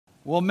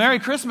Well, Merry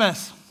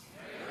Christmas.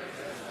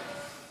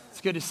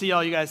 It's good to see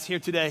all you guys here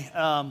today.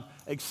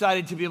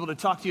 Excited to be able to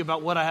talk to you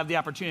about what I have the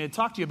opportunity to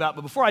talk to you about.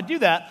 But before I do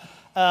that,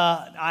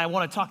 I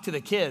want to talk to the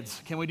kids.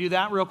 Can we do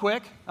that real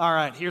quick? All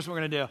right, here's what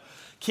we're going to do.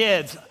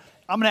 Kids,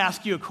 I'm going to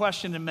ask you a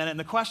question in a minute. And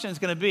the question is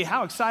going to be,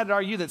 how excited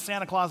are you that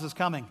Santa Claus is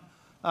coming?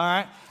 All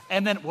right.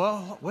 And then,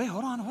 well, wait,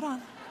 hold on.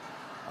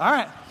 All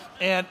right.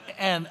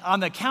 And on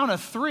the count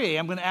of three,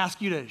 I'm going to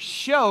ask you to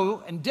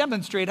show and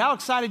demonstrate how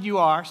excited you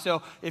are.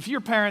 So if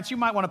you're parents, you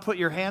might want to put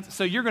your hands,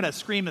 so you're going to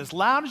scream as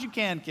loud as you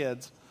can,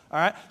 kids. All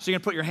right? So you're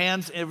going to put your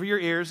hands over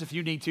your ears if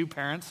you need to,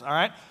 parents. All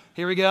right?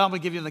 Here we go. I'm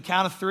going to give you the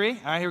count of three.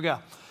 All right, here we go.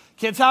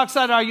 Kids, how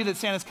excited are you that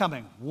Santa's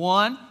coming?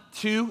 1,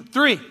 2,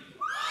 3.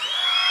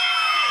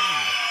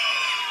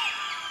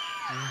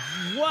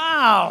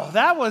 Wow,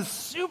 that was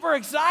super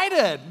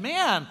excited.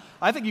 Man,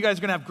 I think you guys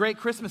are going to have great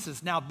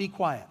Christmases. Now be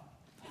quiet.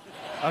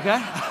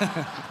 Okay?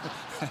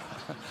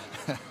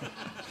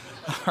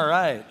 All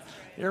right,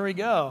 here we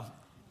go.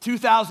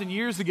 2,000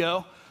 years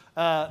ago,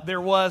 there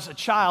was a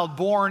child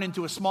born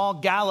into a small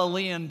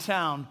Galilean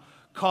town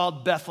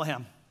called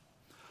Bethlehem.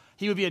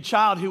 He would be a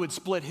child who would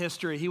split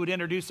history. He would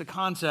introduce a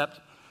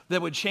concept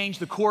that would change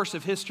the course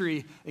of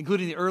history,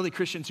 including the early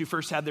Christians who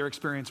first had their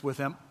experience with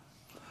him.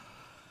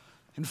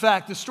 In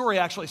fact, the story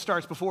actually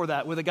starts before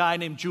that with a guy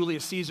named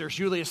Julius Caesar.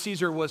 Julius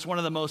Caesar was one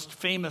of the most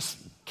famous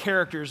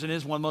characters and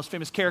is one of the most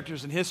famous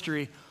characters in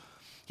history.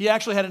 He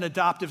actually had an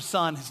adoptive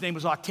son. His name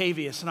was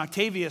Octavius, and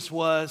Octavius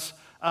was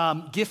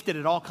gifted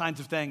at all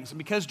kinds of things. And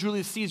because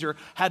Julius Caesar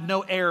had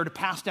no heir to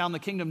pass down the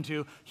kingdom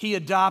to, he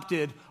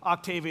adopted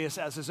Octavius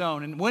as his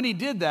own. And when he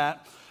did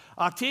that,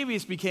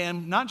 Octavius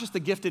became not just the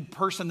gifted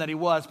person that he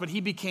was, but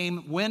he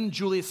became, when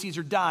Julius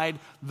Caesar died,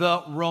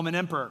 the Roman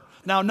emperor.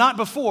 Now, not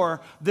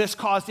before, this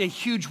caused a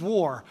huge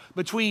war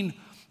between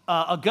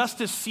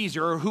Augustus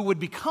Caesar, who would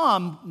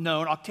become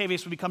known,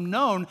 Octavius would become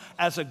known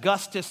as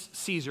Augustus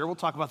Caesar. We'll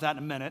talk about that in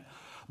a minute.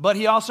 But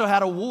he also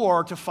had a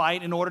war to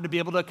fight in order to be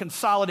able to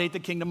consolidate the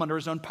kingdom under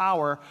his own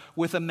power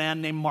with a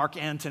man named Mark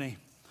Antony.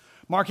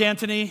 Mark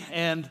Antony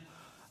and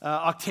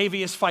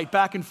Octavius fight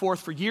back and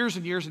forth for years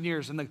and years and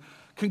years. And the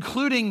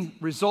concluding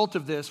result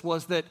of this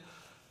was that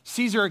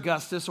Caesar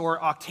Augustus,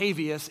 or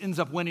Octavius, ends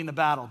up winning the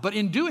battle. But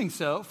in doing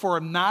so, for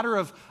a matter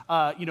of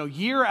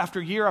year after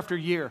year after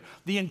year,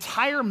 the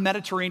entire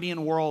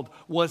Mediterranean world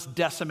was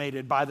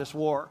decimated by this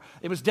war.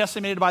 It was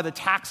decimated by the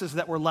taxes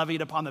that were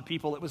levied upon the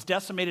people. It was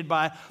decimated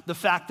by the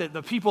fact that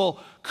the people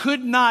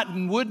could not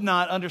and would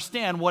not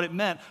understand what it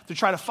meant to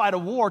try to fight a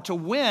war to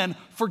win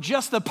for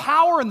just the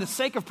power and the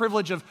sake of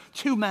privilege of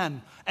two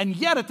men. And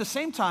yet, at the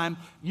same time,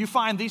 you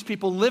find these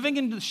people living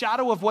in the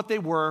shadow of what they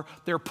were.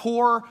 They're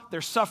poor,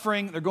 they're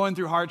suffering, they're going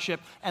through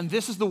hardship, and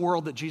this is the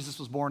world that Jesus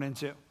was born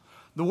into.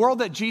 The world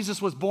that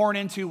Jesus was born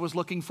into was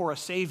looking for a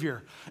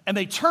Savior, and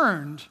they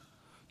turned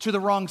to the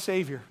wrong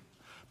Savior.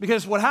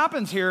 Because what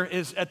happens here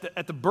is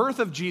at the birth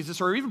of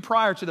Jesus, or even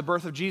prior to the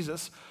birth of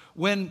Jesus,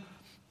 when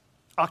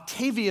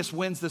Octavius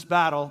wins this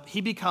battle, he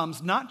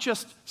becomes not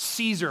just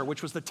Caesar,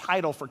 which was the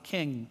title for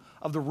king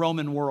of the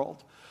Roman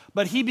world,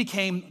 but he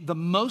became the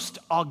most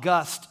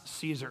august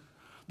Caesar.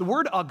 The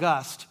word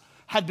august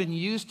had been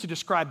used to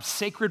describe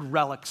sacred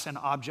relics and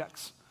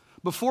objects.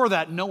 Before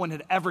that, no one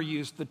had ever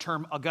used the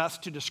term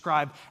august to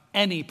describe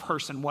any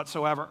person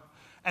whatsoever.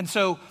 And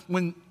so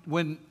when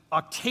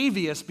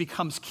Octavius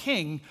becomes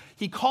king,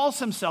 he calls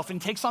himself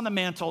and takes on the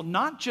mantle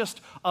not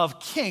just of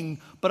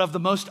king, but of the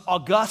most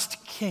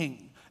august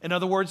king. In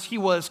other words, he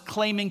was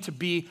claiming to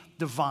be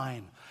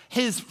divine.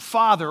 His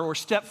father or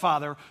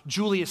stepfather,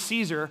 Julius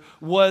Caesar,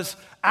 was,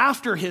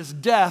 after his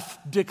death,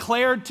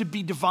 declared to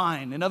be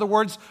divine. In other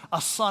words,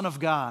 a son of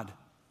God.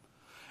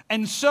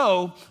 And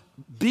so,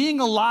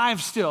 being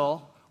alive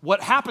still,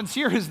 what happens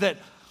here is that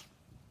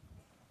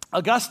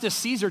Augustus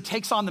Caesar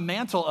takes on the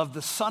mantle of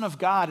the Son of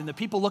God, and the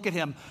people look at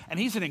him, and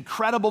he's an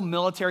incredible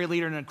military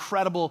leader, an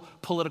incredible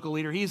political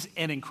leader. He's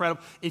an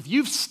incredible, if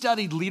you've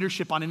studied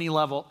leadership on any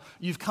level,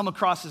 you've come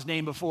across his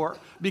name before,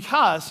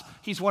 because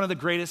he's one of the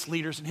greatest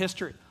leaders in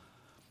history.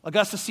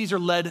 Augustus Caesar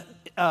led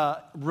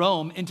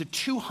Rome into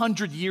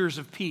 200 years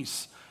of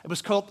peace. It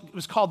was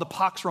called the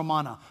Pax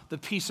Romana, the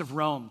peace of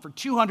Rome. For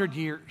 200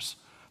 years,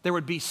 there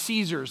would be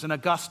Caesars and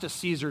Augustus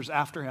Caesars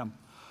after him.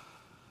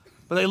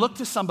 But they looked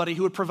to somebody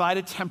who would provide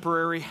a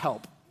temporary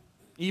help.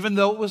 Even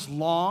though it was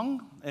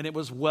long and it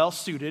was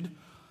well-suited,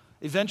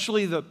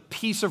 eventually the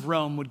peace of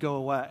Rome would go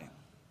away.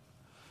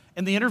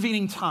 In the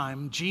intervening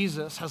time,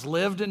 Jesus has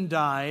lived and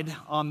died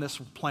on this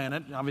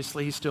planet.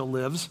 Obviously, he still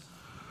lives.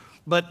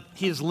 But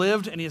he has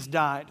lived and he has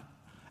died.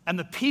 And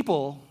the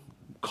people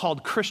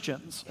called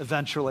Christians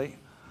eventually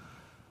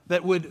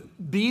that would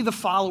be the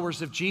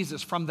followers of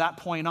Jesus from that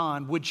point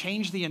on would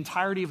change the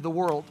entirety of the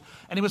world.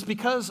 And it was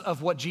because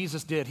of what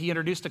Jesus did. He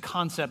introduced a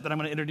concept that I'm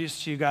going to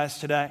introduce to you guys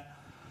today.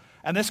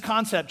 And this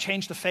concept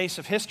changed the face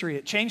of history.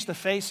 It changed the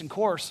face and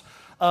course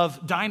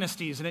of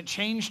dynasties. And it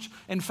changed,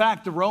 in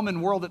fact, the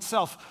Roman world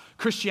itself.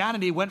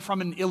 Christianity went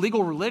from an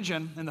illegal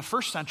religion in the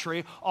first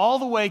century all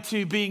the way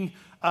to being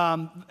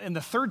in the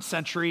 3rd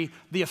century,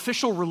 the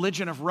official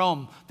religion of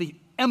Rome, the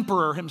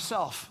emperor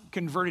himself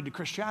converted to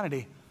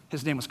Christianity.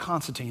 His name was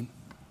Constantine.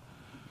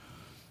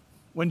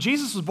 When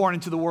Jesus was born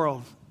into the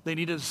world, they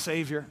needed a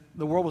savior.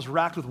 The world was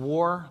racked with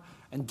war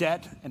and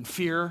debt and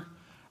fear,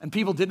 and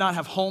people did not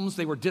have homes.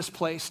 They were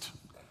displaced,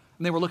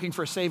 and they were looking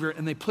for a savior,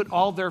 and they put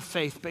all their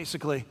faith,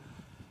 basically,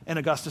 in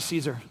Augustus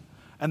Caesar,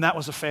 and that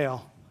was a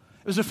fail.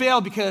 It was a fail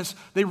because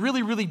they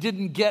really, really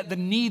didn't get the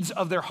needs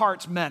of their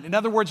hearts met. In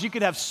other words, you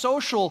could have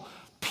social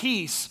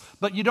peace,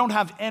 but you don't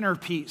have inner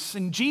peace.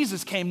 And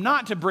Jesus came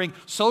not to bring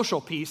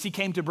social peace, he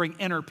came to bring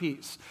inner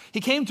peace.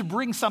 He came to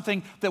bring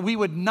something that we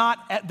would not,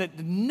 that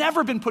had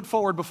never been put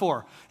forward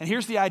before. And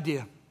here's the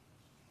idea.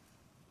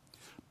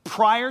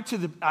 Prior to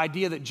the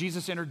idea that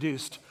Jesus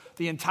introduced,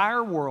 the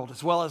entire world,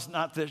 as well as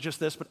not just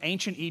this, but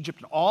ancient Egypt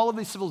and all of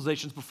these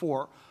civilizations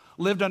before,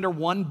 lived under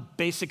one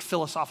basic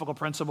philosophical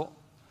principle.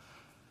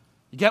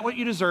 You get what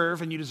you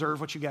deserve, and you deserve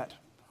what you get.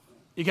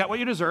 You get what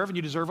you deserve, and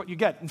you deserve what you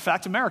get. In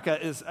fact, America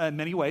is in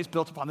many ways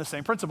built upon the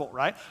same principle,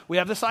 right? We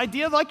have this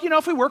idea like,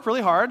 if we work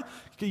really hard,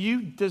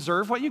 you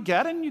deserve what you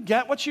get, and you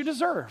get what you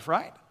deserve,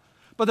 right?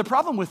 But the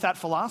problem with that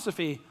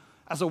philosophy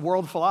as a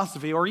world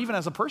philosophy, or even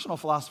as a personal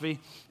philosophy,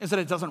 is that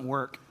it doesn't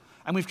work.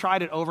 And we've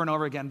tried it over and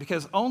over again,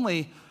 because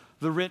only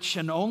the rich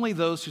and only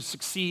those who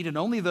succeed and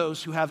only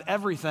those who have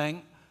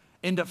everything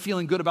end up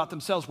feeling good about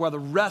themselves, while the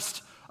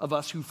rest of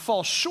us who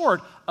fall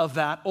short of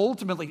that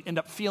ultimately end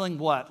up feeling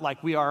what?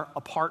 Like we are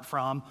apart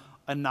from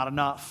and not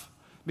enough.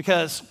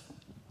 Because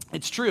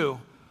it's true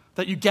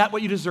that you get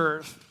what you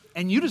deserve,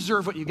 and you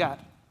deserve what you get.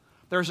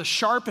 There's a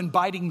sharp and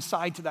biting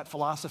side to that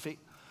philosophy.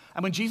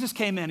 And when Jesus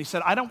came in, he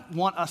said, I don't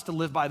want us to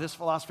live by this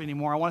philosophy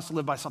anymore. I want us to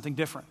live by something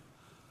different.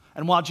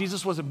 And while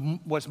Jesus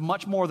was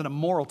much more than a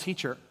moral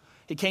teacher,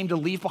 he came to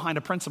leave behind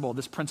a principle,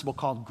 this principle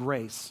called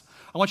grace.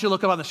 I want you to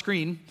look up on the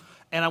screen,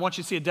 and I want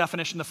you to see a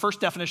definition. The first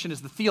definition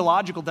is the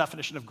theological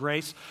definition of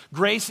grace.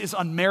 Grace is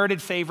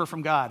unmerited favor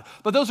from God.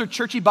 But those are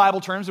churchy Bible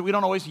terms that we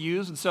don't always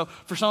use. And so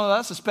for some of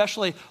us,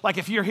 especially like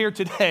if you're here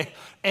today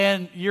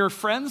and your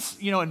friends,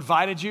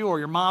 invited you, or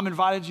your mom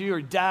invited you, or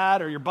your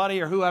dad, or your buddy,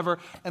 or whoever,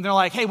 and they're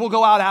like, hey, we'll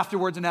go out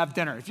afterwards and have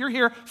dinner. If you're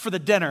here for the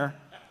dinner,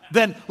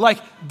 then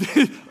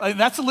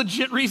that's a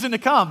legit reason to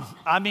come.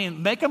 I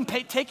mean, make them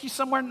take you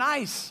somewhere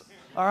nice,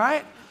 all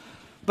right?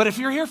 But if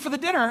you're here for the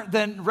dinner,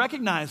 then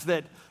recognize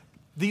that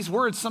these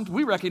words,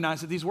 we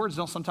recognize that these words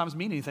don't sometimes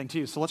mean anything to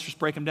you. So let's just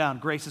break them down.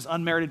 Grace is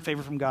unmerited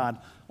favor from God.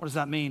 What does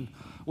that mean?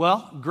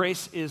 Well,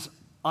 grace is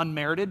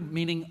unmerited,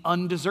 meaning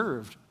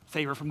undeserved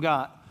favor from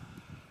God.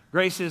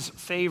 Grace is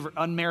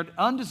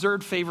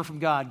undeserved favor from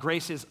God.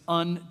 Grace is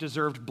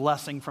undeserved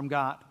blessing from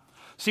God.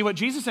 See, what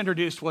Jesus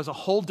introduced was a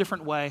whole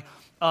different way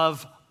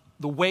of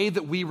the way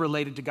that we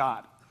related to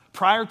God.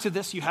 Prior to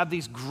this, you have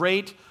these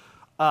great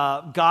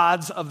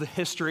gods of the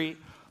history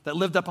that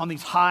lived up on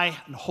these high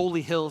and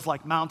holy hills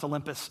like Mount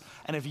Olympus.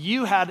 And if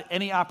you had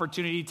any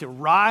opportunity to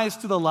rise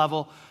to the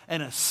level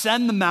and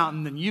ascend the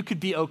mountain, then you could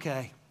be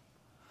okay.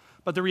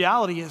 But the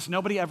reality is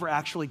nobody ever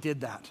actually did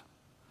that.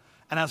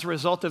 And as a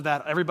result of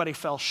that, everybody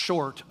fell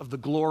short of the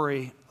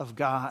glory of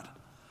God.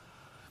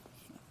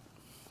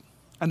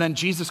 And then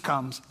Jesus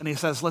comes and he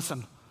says,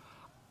 listen,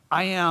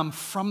 I am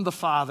from the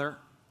Father,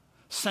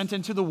 sent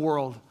into the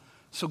world,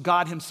 so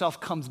God himself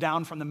comes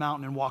down from the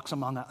mountain and walks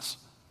among us.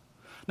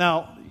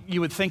 Now,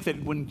 you would think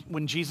that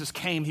when Jesus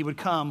came, he would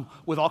come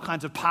with all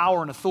kinds of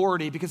power and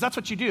authority, because that's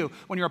what you do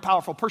when you're a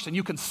powerful person.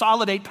 You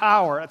consolidate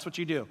power. That's what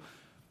you do.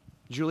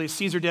 Julius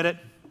Caesar did it.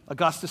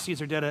 Augustus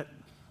Caesar did it.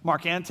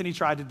 Mark Antony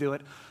tried to do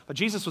it. But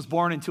Jesus was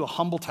born into a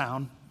humble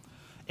town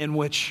in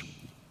which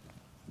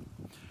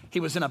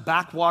he was in a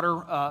backwater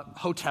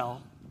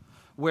hotel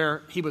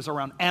where he was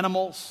around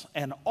animals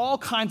and all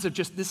kinds of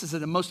this is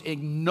the most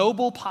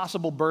ignoble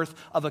possible birth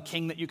of a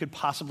king that you could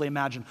possibly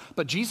imagine.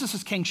 But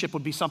Jesus' kingship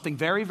would be something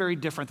very, very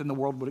different than the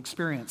world would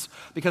experience,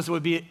 because it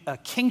would be a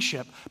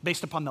kingship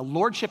based upon the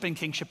lordship and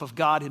kingship of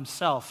God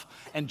himself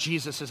and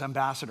Jesus as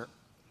ambassador.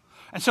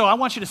 And so I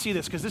want you to see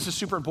this, because this is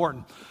super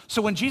important.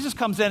 So when Jesus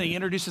comes in and he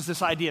introduces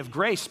this idea of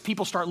grace,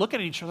 people start looking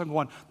at each other and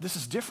going, this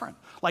is different.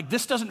 Like,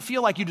 this doesn't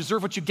feel like you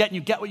deserve what you get and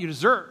you get what you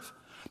deserve.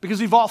 Because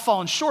we've all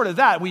fallen short of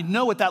that. We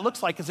know what that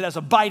looks like because it has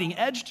a biting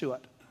edge to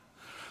it.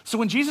 So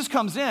when Jesus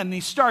comes in and he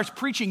starts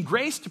preaching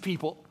grace to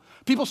people,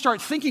 people start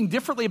thinking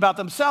differently about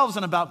themselves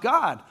and about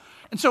God.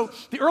 And so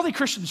the early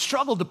Christians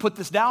struggled to put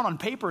this down on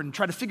paper and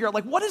try to figure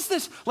out, what is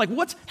this?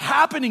 What's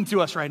happening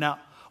to us right now?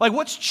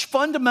 What's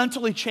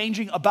fundamentally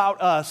changing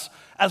about us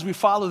as we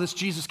follow this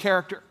Jesus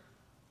character?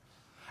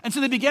 And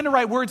so they began to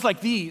write words like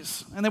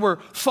these, and they were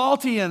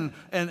faulty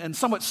and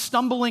somewhat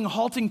stumbling,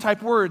 halting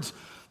type words.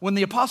 When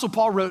the Apostle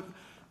Paul wrote,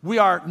 we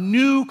are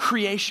new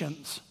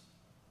creations.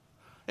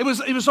 It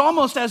was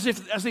almost as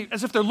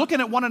if they're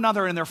looking at one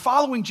another and they're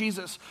following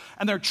Jesus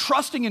and they're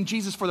trusting in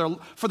Jesus for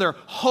their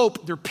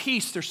hope, their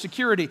peace, their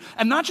security.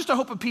 And not just a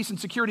hope of peace and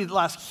security that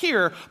lasts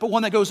here, but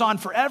one that goes on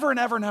forever and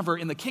ever and ever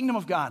in the kingdom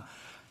of God.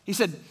 He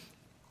said,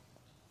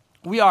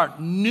 we are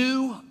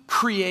new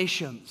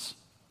creations.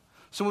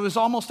 So it was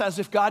almost as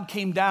if God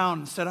came down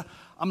and said, I'm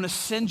going to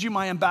send you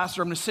my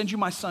ambassador. I'm going to send you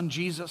my son,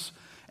 Jesus.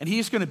 And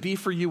he's going to be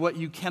for you what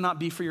you cannot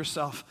be for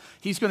yourself.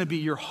 He's going to be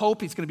your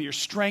hope. He's going to be your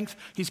strength.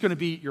 He's going to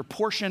be your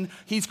portion.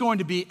 He's going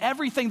to be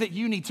everything that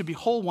you need to be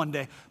whole one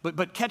day.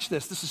 But catch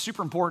this. This is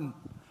super important.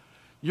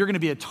 You're going to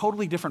be a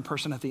totally different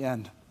person at the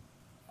end.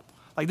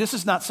 Like, this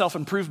is not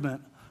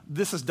self-improvement.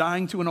 This is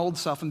dying to an old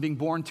self and being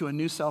born to a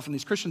new self. And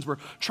these Christians were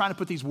trying to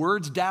put these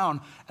words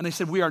down, and they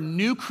said, we are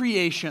new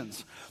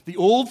creations. The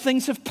old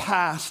things have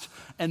passed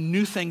and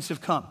new things have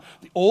come.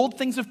 The old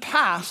things have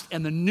passed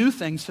and the new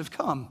things have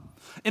come.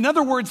 In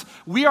other words,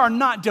 we are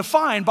not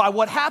defined by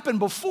what happened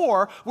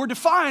before. We're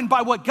defined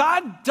by what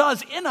God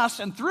does in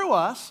us and through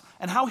us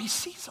and how he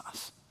sees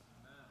us.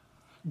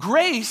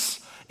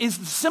 Grace is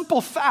the simple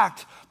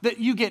fact that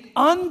you get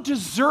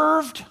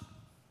undeserved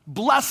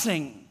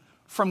blessing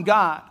from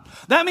God.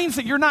 That means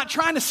that you're not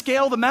trying to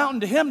scale the mountain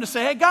to him to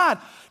say, hey, God,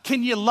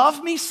 can you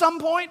love me some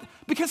point?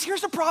 Because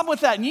here's the problem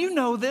with that, and you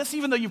know this,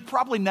 even though you've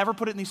probably never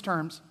put it in these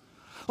terms.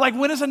 Like,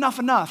 when is enough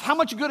enough? How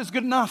much good is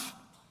good enough?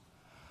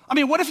 I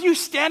mean, what if you're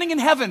standing in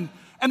heaven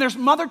and there's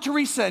Mother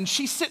Teresa and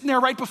she's sitting there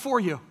right before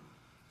you,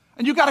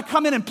 and you got to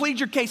come in and plead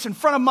your case in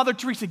front of Mother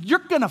Teresa? You're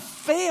going to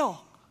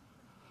fail.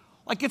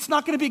 Like, it's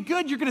not going to be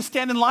good. You're going to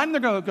stand in line and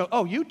they're going to go,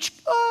 oh, you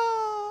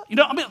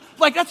know, I mean,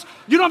 like, that's,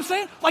 you know what I'm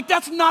saying? Like,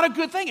 that's not a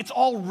good thing. It's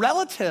all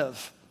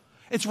relative.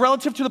 It's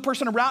relative to the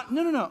person around.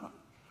 No.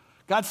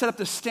 God set up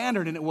this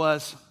standard, and it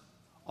was,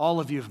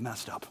 all of you have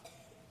messed up.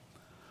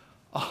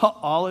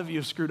 All of you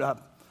have screwed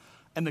up.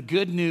 And the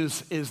good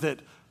news is that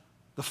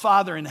the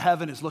Father in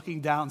heaven is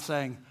looking down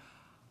saying,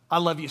 I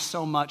love you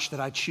so much that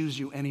I choose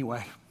you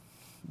anyway.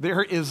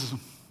 There is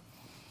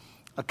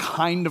a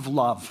kind of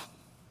love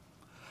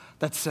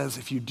that says,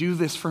 if you do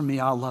this for me,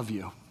 I'll love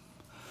you.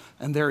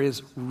 And there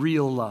is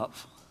real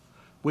love,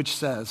 which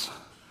says,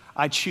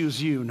 I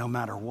choose you no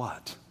matter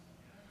what.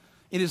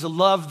 It is a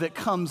love that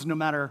comes no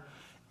matter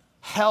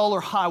hell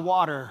or high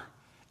water.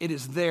 It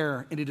is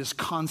there, and it is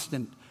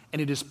constant,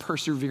 and it is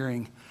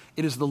persevering.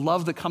 It is the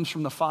love that comes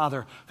from the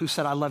Father who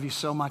said, I love you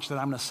so much that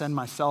I'm going to send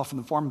myself in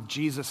the form of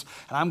Jesus,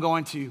 and I'm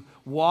going to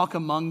walk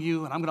among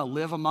you, and I'm going to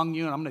live among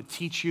you, and I'm going to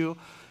teach you,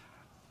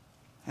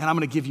 and I'm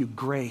going to give you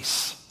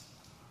grace.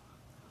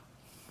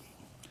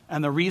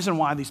 And the reason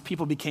why these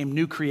people became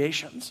new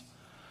creations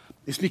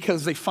is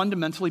because they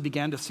fundamentally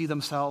began to see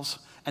themselves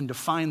and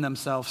define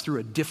themselves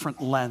through a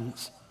different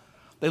lens.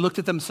 They looked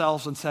at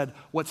themselves and said,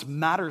 what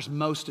matters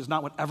most is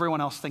not what everyone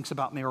else thinks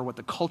about me or what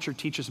the culture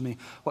teaches me.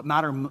 What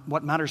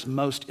matters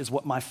most is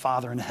what my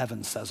Father in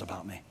heaven says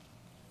about me.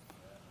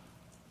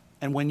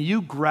 And when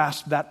you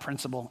grasp that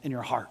principle in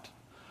your heart,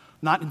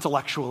 not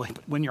intellectually,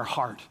 but in your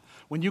heart,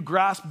 when you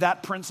grasp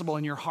that principle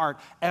in your heart,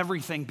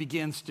 everything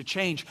begins to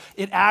change.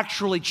 It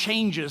actually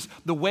changes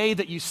the way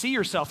that you see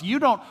yourself. You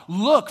don't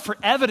look for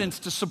evidence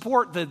to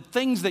support the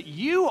things that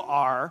you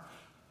are.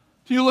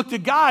 You look to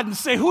God and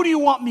say, who do you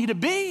want me to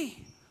be?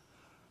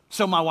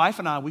 So my wife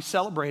and I, we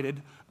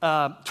celebrated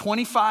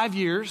 25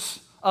 years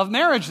of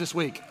marriage this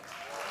week.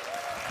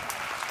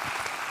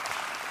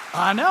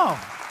 I know.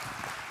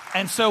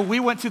 And so we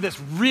went to this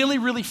really,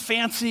 really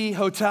fancy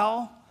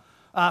hotel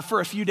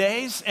for a few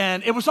days,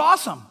 and it was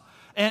awesome.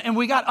 And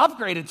we got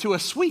upgraded to a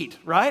suite,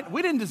 right?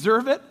 We didn't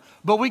deserve it,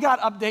 but we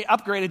got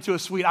upgraded to a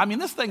suite. I mean,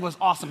 this thing was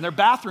awesome. Their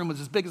bathroom was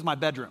as big as my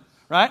bedroom,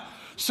 right?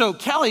 So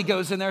Kelly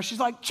goes in there.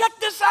 She's like, check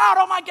this out.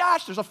 Oh, my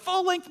gosh, there's a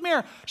full-length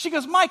mirror. She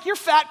goes, Mike, you're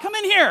fat. Come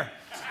in here.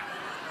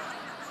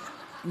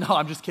 No,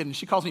 I'm just kidding.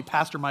 She calls me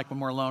Pastor Mike when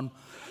we're alone.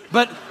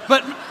 But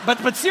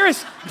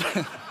serious.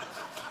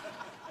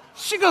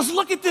 She goes,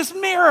 look at this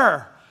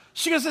mirror.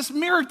 She goes, this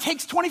mirror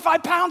takes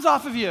 25 pounds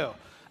off of you.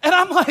 And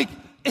I'm like,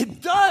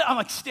 it does. I'm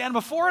like, stand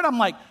before it. I'm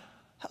like,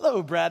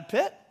 hello, Brad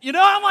Pitt. You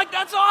know, I'm like,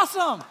 that's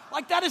awesome.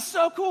 Like, that is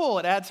so cool.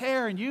 It adds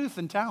hair and youth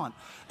and talent.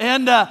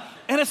 And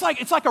it's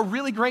like a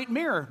really great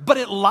mirror, but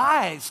it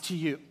lies to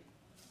you.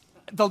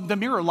 The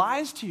mirror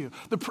lies to you.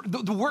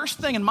 The worst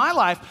thing in my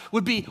life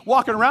would be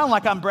walking around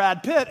like I'm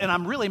Brad Pitt and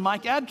I'm really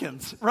Mike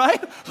Adkins,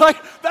 right? Like,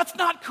 that's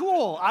not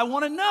cool. I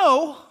want to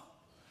know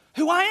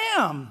who I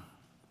am.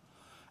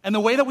 And the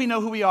way that we know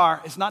who we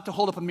are is not to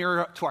hold up a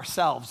mirror to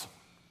ourselves,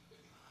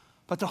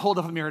 but to hold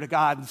up a mirror to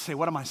God and say,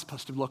 what am I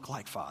supposed to look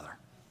like, Father?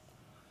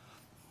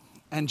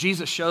 And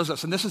Jesus shows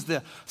us, and this is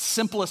the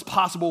simplest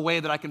possible way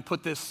that I can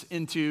put this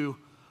into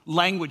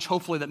language,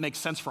 hopefully that makes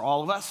sense for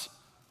all of us.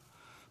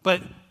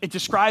 But it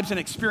describes an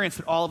experience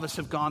that all of us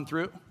have gone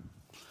through.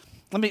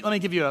 Let me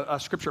give you a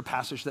scripture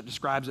passage that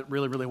describes it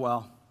really, really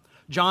well.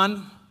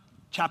 John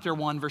chapter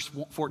 1, verse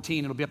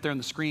 14, it'll be up there on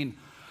the screen.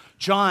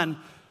 John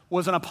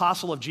was an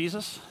apostle of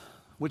Jesus,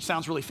 which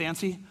sounds really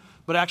fancy,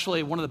 but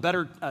actually one of the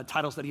better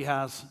titles that he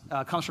has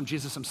comes from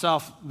Jesus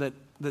himself, that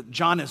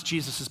John is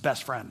Jesus'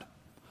 best friend.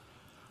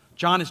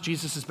 John is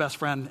Jesus' best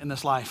friend in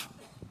this life.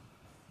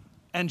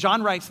 And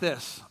John writes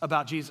this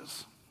about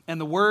Jesus. And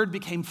the Word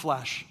became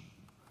flesh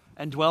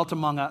and dwelt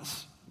among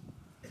us.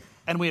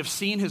 And we have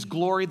seen his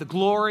glory, the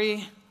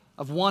glory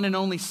of one and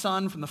only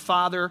Son from the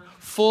Father,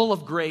 full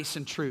of grace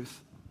and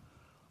truth.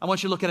 I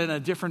want you to look at it in a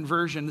different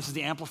version. This is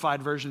the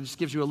Amplified version. It just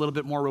gives you a little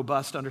bit more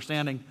robust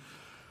understanding.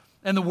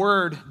 And the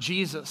Word,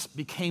 Jesus,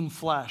 became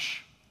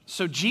flesh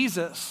So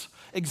Jesus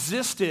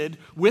existed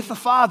with the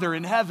Father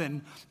in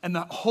heaven and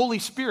the Holy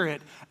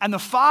Spirit. And the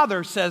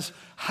Father says,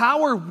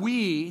 how are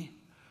we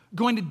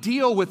going to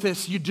deal with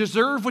this? You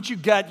deserve what you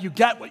get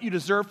what you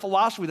deserve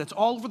philosophy that's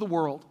all over the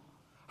world.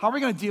 How are we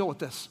going to deal with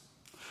this?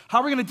 How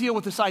are we going to deal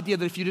with this idea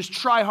that if you just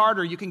try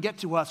harder, you can get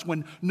to us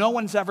when no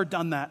one's ever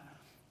done that?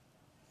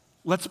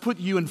 Let's put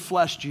you in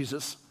flesh,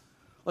 Jesus.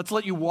 Let's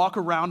let you walk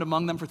around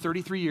among them for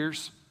 33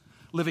 years,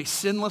 live a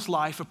sinless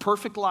life, a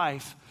perfect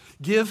life,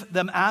 give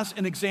them as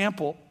an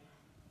example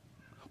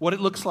what it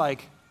looks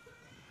like.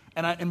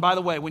 And by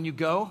the way, when you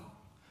go,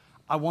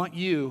 I want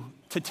you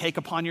to take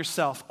upon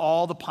yourself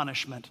all the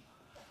punishment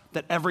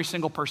that every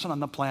single person on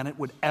the planet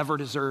would ever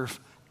deserve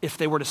if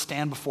they were to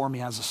stand before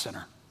me as a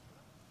sinner.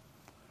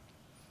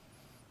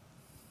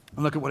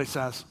 And look at what it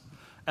says.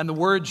 And the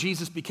Word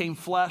Jesus became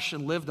flesh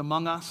and lived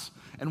among us,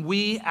 and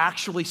we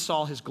actually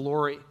saw his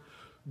glory.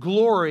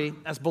 Glory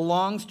as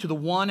belongs to the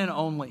one and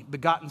only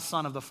begotten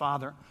Son of the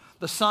Father,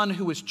 the Son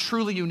who is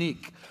truly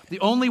unique, the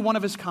only one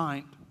of his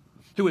kind,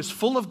 who is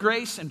full of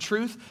grace and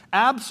truth,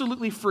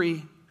 absolutely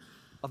free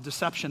of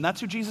deception.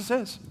 That's who Jesus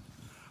is.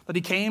 That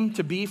he came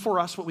to be for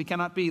us what we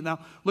cannot be. Now,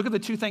 look at the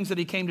two things that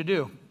he came to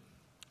do.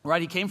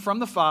 Right? He came from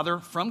the Father,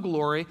 from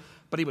glory,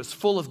 but he was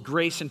full of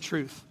grace and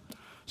truth.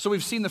 So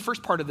we've seen the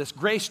first part of this.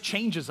 Grace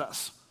changes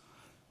us.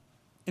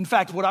 In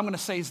fact, what I'm going to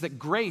say is that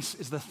grace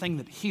is the thing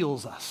that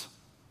heals us.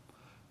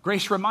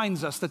 Grace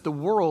reminds us that the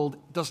world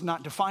does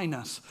not define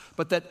us,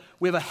 but that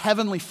we have a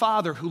heavenly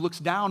Father who looks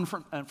down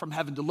from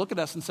heaven to look at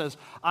us and says,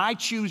 I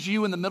choose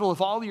you in the middle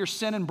of all your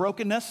sin and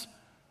brokenness.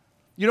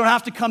 You don't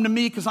have to come to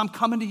me because I'm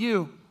coming to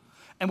you.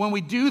 And when we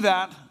do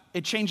that,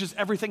 it changes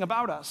everything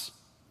about us.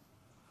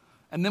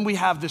 And then we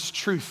have this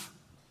truth.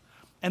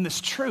 And this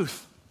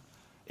truth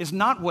is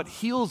not what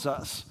heals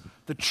us.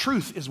 The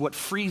truth is what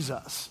frees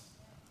us.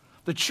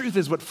 The truth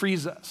is what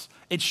frees us.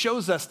 It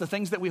shows us the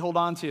things that we hold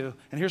on to.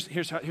 And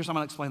here's how I'm going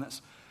to explain this.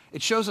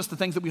 It shows us the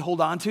things that we hold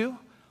on to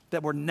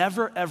that were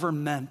never, ever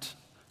meant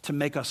to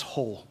make us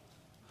whole.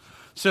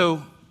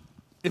 So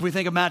if we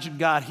think imagine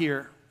God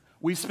here,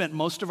 we've spent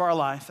most of our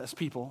life as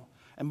people.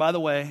 And by the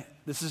way,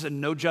 this is a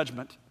no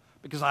judgment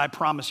because I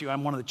promise you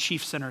I'm one of the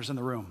chief sinners in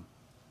the room.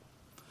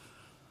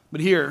 But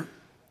here,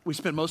 we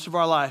spent most of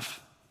our life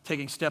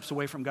taking steps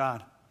away from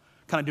God,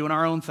 kind of doing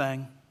our own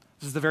thing.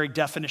 This is the very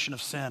definition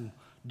of sin.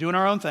 Doing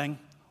our own thing,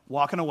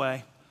 walking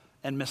away,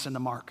 and missing the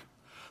mark.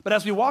 But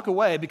as we walk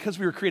away, because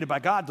we were created by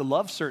God to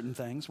love certain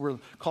things, we're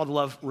called to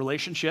love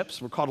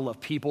relationships, we're called to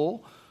love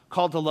people,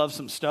 called to love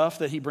some stuff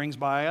that he brings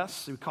by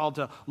us, we're called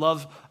to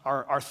love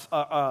our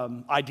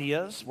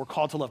ideas, we're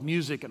called to love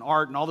music and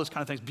art and all those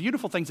kind of things,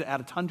 beautiful things that add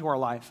a ton to our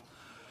life.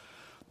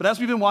 But as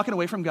we've been walking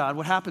away from God,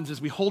 what happens is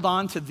we hold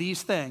on to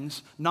these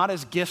things, not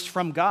as gifts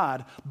from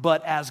God,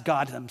 but as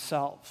God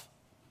himself.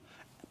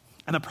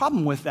 And the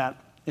problem with that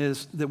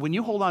is that when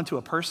you hold on to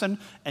a person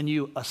and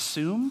you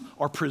assume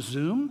or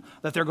presume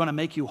that they're going to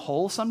make you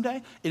whole someday,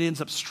 it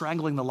ends up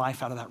strangling the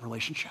life out of that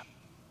relationship.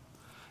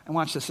 And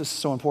watch this is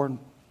so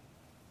important.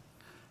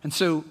 And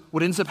so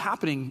what ends up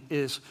happening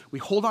is we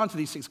hold on to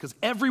these things because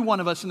every one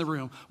of us in the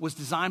room was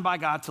designed by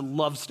God to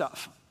love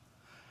stuff.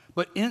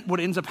 But what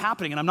ends up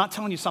happening, and I'm not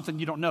telling you something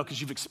you don't know because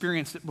you've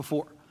experienced it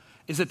before,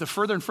 is that the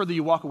further and further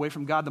you walk away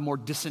from God, the more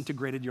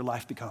disintegrated your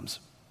life becomes.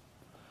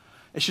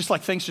 It's just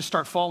like things just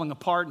start falling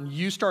apart and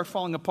you start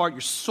falling apart. Your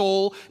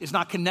soul is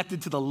not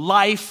connected to the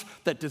life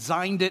that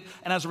designed it.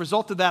 And as a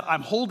result of that,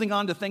 I'm holding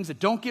on to things that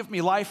don't give me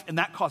life, and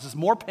that causes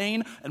more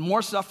pain and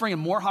more suffering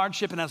and more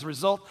hardship. And as a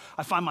result,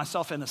 I find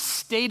myself in a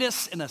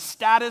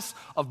status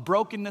of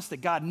brokenness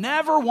that God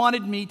never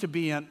wanted me to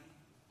be in.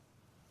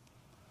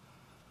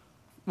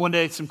 One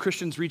day, some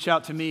Christians reach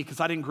out to me because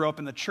I didn't grow up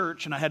in the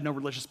church and I had no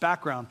religious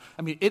background.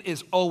 I mean, it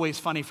is always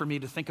funny for me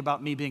to think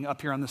about me being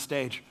up here on the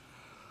stage.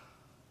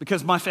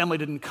 Because my family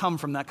didn't come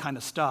from that kind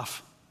of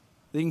stuff.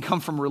 They didn't come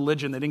from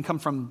religion. They didn't come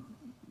from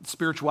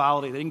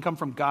spirituality. They didn't come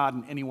from God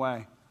in any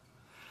way.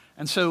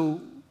 And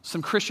so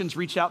some Christians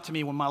reached out to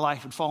me when my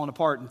life had fallen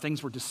apart and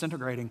things were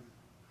disintegrating.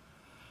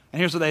 And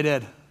here's what they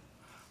did.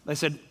 They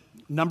said,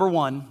 number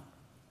one,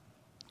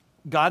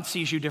 God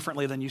sees you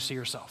differently than you see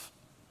yourself.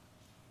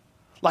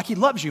 Like he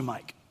loves you,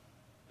 Mike.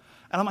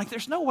 And I'm like,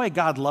 there's no way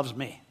God loves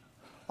me.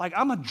 Like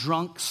I'm a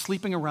drunk,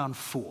 sleeping around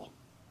fool.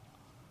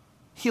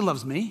 He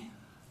loves me.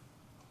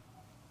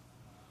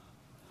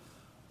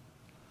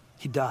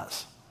 He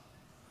does.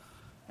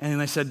 And then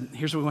they said,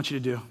 here's what we want you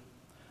to do.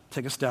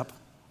 Take a step.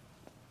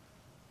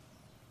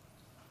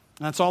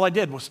 And that's all I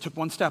did was took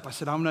one step. I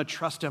said, I'm going to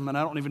trust him, and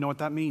I don't even know what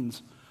that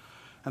means.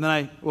 And then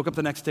I woke up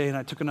the next day, and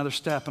I took another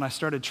step, and I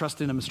started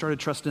trusting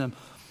him,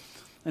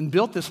 and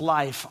built this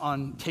life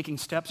on taking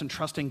steps and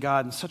trusting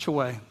God in such a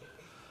way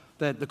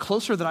that the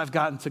closer that I've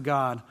gotten to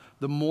God,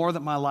 the more that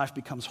my life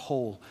becomes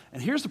whole.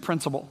 And here's the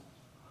principle.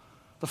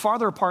 The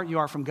farther apart you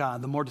are from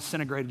God, the more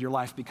disintegrated your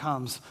life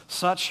becomes,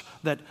 such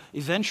that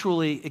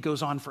eventually it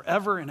goes on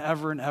forever and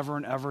ever and ever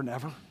and ever and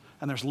ever,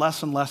 and there's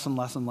less and less and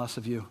less and less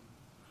of you.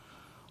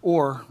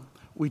 Or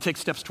we take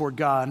steps toward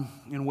God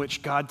in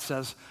which God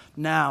says,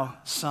 now,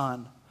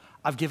 son,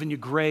 I've given you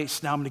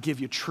grace. Now I'm going to give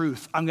you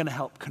truth. I'm going to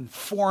help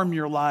conform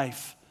your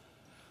life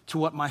to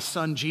what my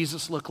son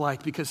Jesus looked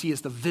like, because he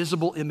is the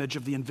visible image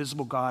of the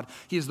invisible God.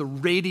 He is the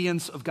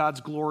radiance of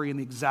God's glory and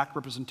the exact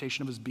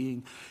representation of his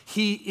being.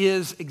 He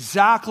is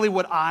exactly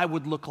what I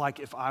would look like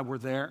if I were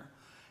there.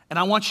 And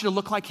I want you to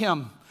look like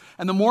him.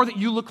 And the more that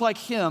you look like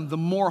him, the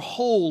more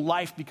whole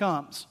life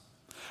becomes.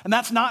 And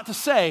that's not to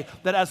say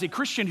that as a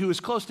Christian who is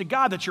close to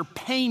God that you're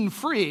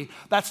pain-free.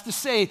 That's to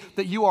say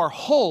that you are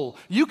whole.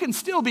 You can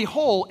still be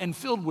whole and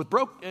filled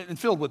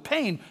with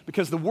pain,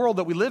 because the world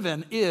that we live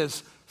in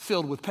is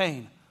filled with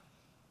pain.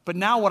 But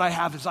now what I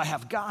have is I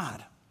have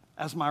God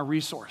as my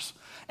resource,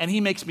 and he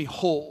makes me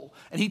whole,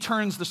 and he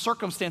turns the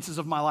circumstances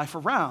of my life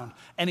around,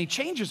 and he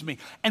changes me.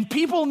 And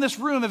people in this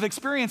room have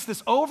experienced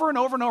this over and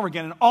over and over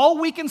again, and all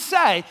we can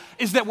say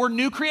is that we're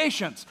new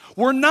creations.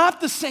 We're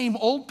not the same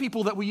old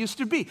people that we used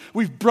to be.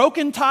 We've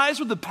broken ties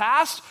with the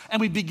past,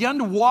 and we've begun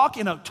to walk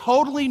in a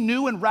totally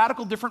new and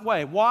radical different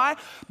way. Why?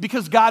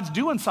 Because God's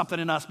doing something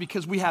in us,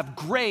 because we have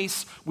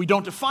grace. We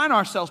don't define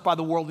ourselves by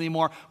the world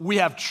anymore. We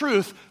have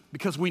truth,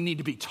 because we need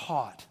to be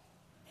taught.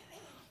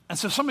 And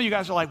so some of you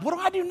guys are like, what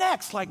do I do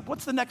next? Like,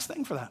 what's the next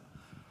thing for that?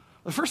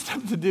 The first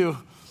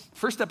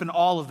step in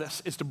all of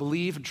this is to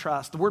believe and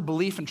trust. The word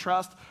belief and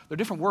trust, they're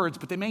different words,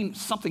 but they mean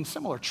something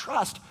similar.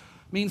 Trust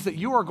means that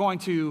you are going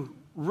to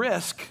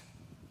risk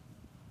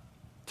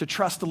to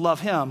trust to love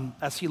him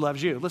as he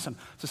loves you. Listen,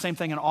 it's the same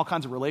thing in all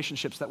kinds of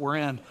relationships that we're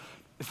in.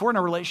 If we're in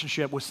a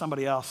relationship with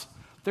somebody else,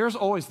 there's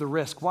always the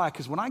risk. Why?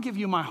 Because when I give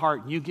you my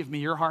heart and you give me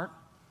your heart,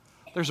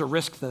 there's a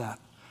risk to that.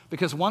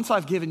 Because once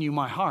I've given you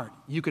my heart,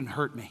 you can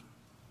hurt me.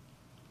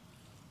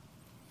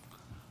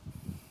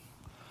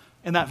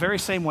 In that very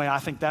same way, I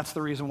think that's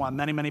the reason why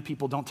many, many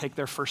people don't take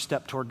their first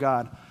step toward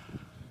God.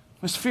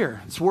 It's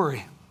fear, it's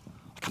worry.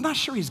 Like, I'm not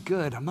sure he's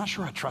good. I'm not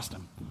sure I trust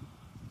him.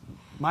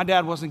 My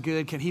dad wasn't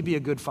good. Can he be a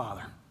good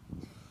father?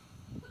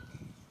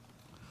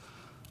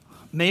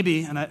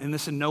 Maybe, and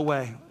this in no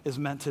way is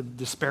meant to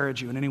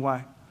disparage you in any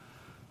way,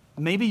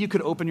 maybe you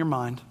could open your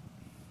mind.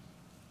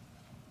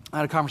 I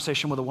had a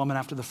conversation with a woman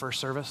after the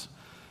first service.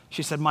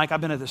 She said, Mike,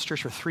 I've been at this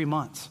church for 3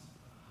 months.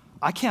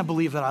 I can't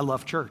believe that I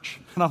love church.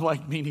 And I'm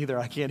like, me neither.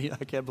 I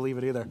can't believe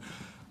it either.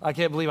 I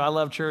can't believe I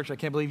love church. I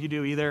can't believe you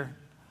do either.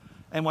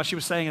 And what she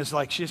was saying is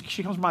like, she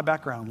comes from my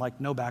background,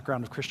 like no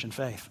background of Christian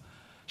faith.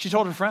 She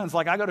told her friends,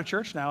 like, I go to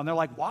church now. And they're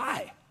like,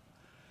 why?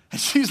 And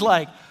she's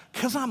like,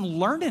 because I'm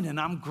learning and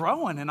I'm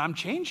growing and I'm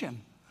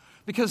changing.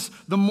 Because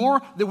the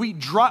more that we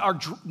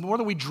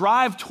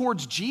drive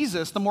towards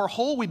Jesus, the more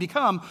whole we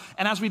become.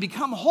 And as we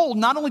become whole,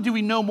 not only do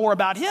we know more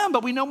about him,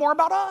 but we know more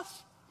about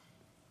us.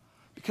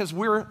 Because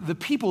we're the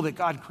people that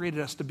God created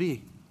us to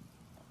be.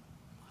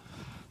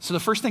 So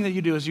the first thing that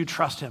you do is you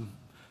trust him.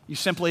 You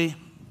simply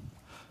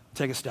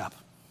take a step.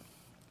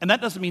 And that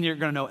doesn't mean you're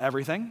going to know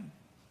everything.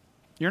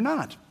 You're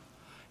not.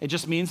 It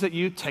just means that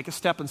you take a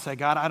step and say,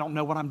 God, I don't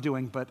know what I'm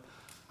doing, but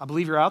I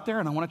believe you're out there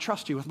and I want to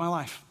trust you with my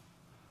life.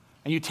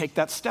 And you take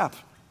that step.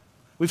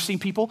 We've seen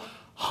people,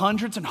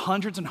 hundreds and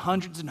hundreds and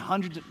hundreds and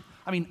hundreds,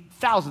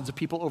 thousands of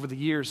people over the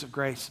years of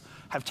grace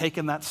have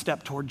taken that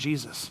step toward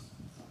Jesus.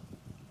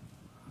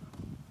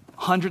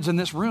 Hundreds in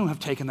this room have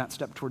taken that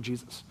step toward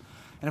Jesus.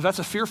 And if that's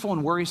a fearful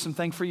and worrisome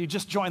thing for you,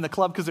 just join the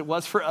club, because it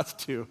was for us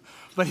too.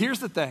 But here's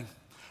the thing.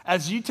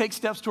 As you take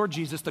steps toward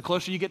Jesus, the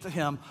closer you get to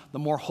him, the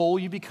more whole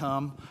you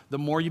become, the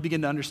more you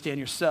begin to understand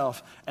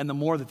yourself, and the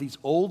more that these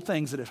old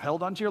things that have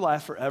held onto your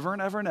life forever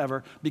and ever and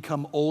ever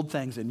become old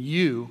things, and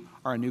you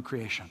are a new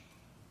creation.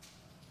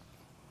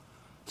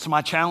 So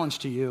my challenge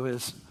to you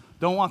is,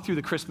 don't walk through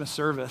the Christmas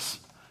service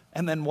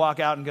and then walk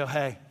out and go,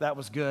 hey, that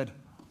was good.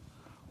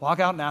 Walk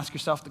out and ask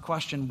yourself the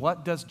question,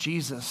 what does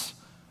Jesus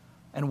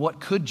and what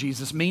could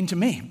Jesus mean to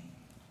me?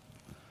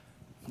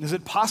 Is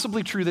it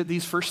possibly true that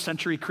these first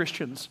century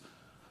Christians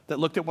that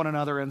looked at one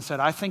another and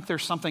said, I think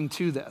there's something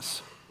to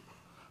this,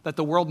 that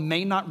the world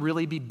may not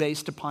really be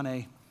based upon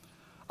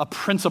a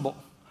principle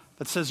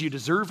that says you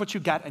deserve what you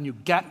get and you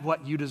get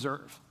what you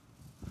deserve,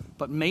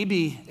 but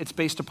maybe it's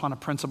based upon a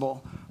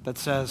principle that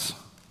says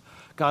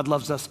God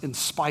loves us in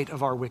spite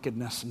of our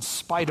wickedness, in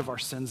spite of our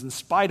sins, in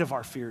spite of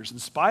our fears, in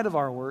spite of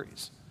our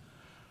worries.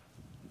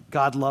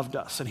 God loved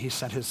us, and he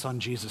sent his son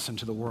Jesus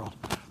into the world.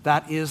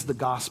 That is the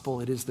gospel.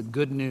 It is the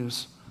good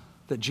news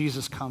that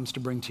Jesus comes to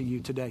bring to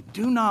you today.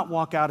 Do not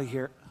walk out of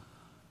here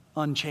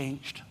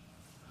unchanged.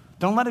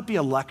 Don't let it be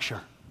a lecture.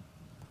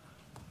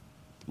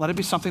 Let it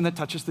be something that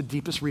touches the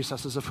deepest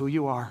recesses of who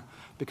you are,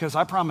 because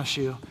I promise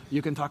you,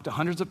 you can talk to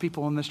hundreds of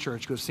people in this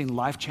church who have seen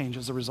life change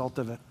as a result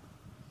of it.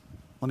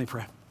 Let me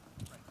pray.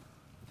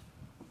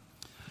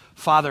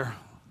 Father,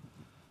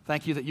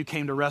 thank you that you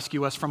came to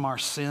rescue us from our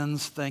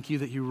sins. Thank you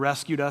that you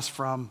rescued us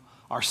from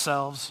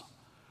ourselves.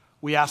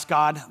 We ask,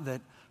 God,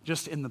 that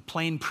just in the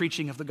plain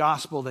preaching of the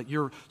gospel, that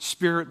your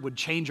Spirit would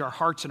change our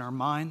hearts and our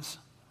minds.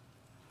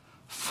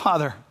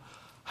 Father,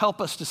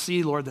 help us to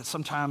see, Lord, that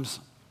sometimes,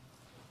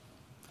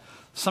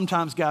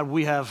 God,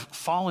 we have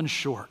fallen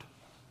short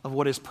of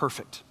what is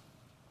perfect.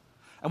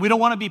 And we don't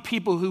want to be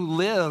people who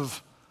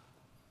live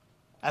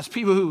as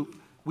people who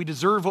We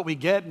deserve what we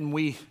get, and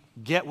we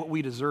get what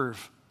we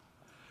deserve.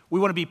 We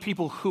want to be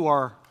people who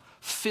are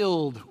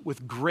filled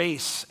with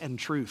grace and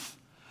truth.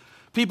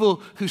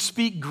 People who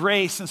speak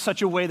grace in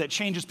such a way that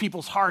changes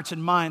people's hearts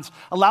and minds,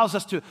 allows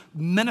us to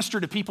minister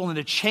to people and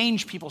to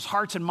change people's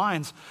hearts and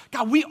minds.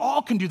 God, we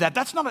all can do that.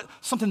 That's not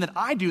something that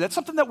I do. That's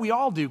something that we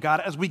all do, God,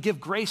 as we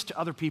give grace to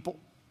other people.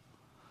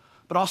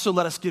 But also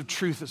let us give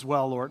truth as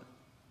well, Lord.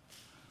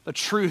 The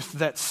truth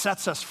that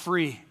sets us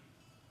free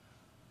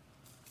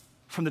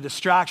from the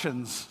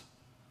distractions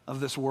of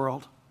this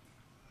world.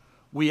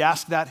 We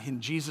ask that in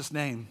Jesus'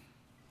 name.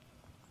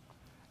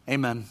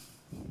 Amen.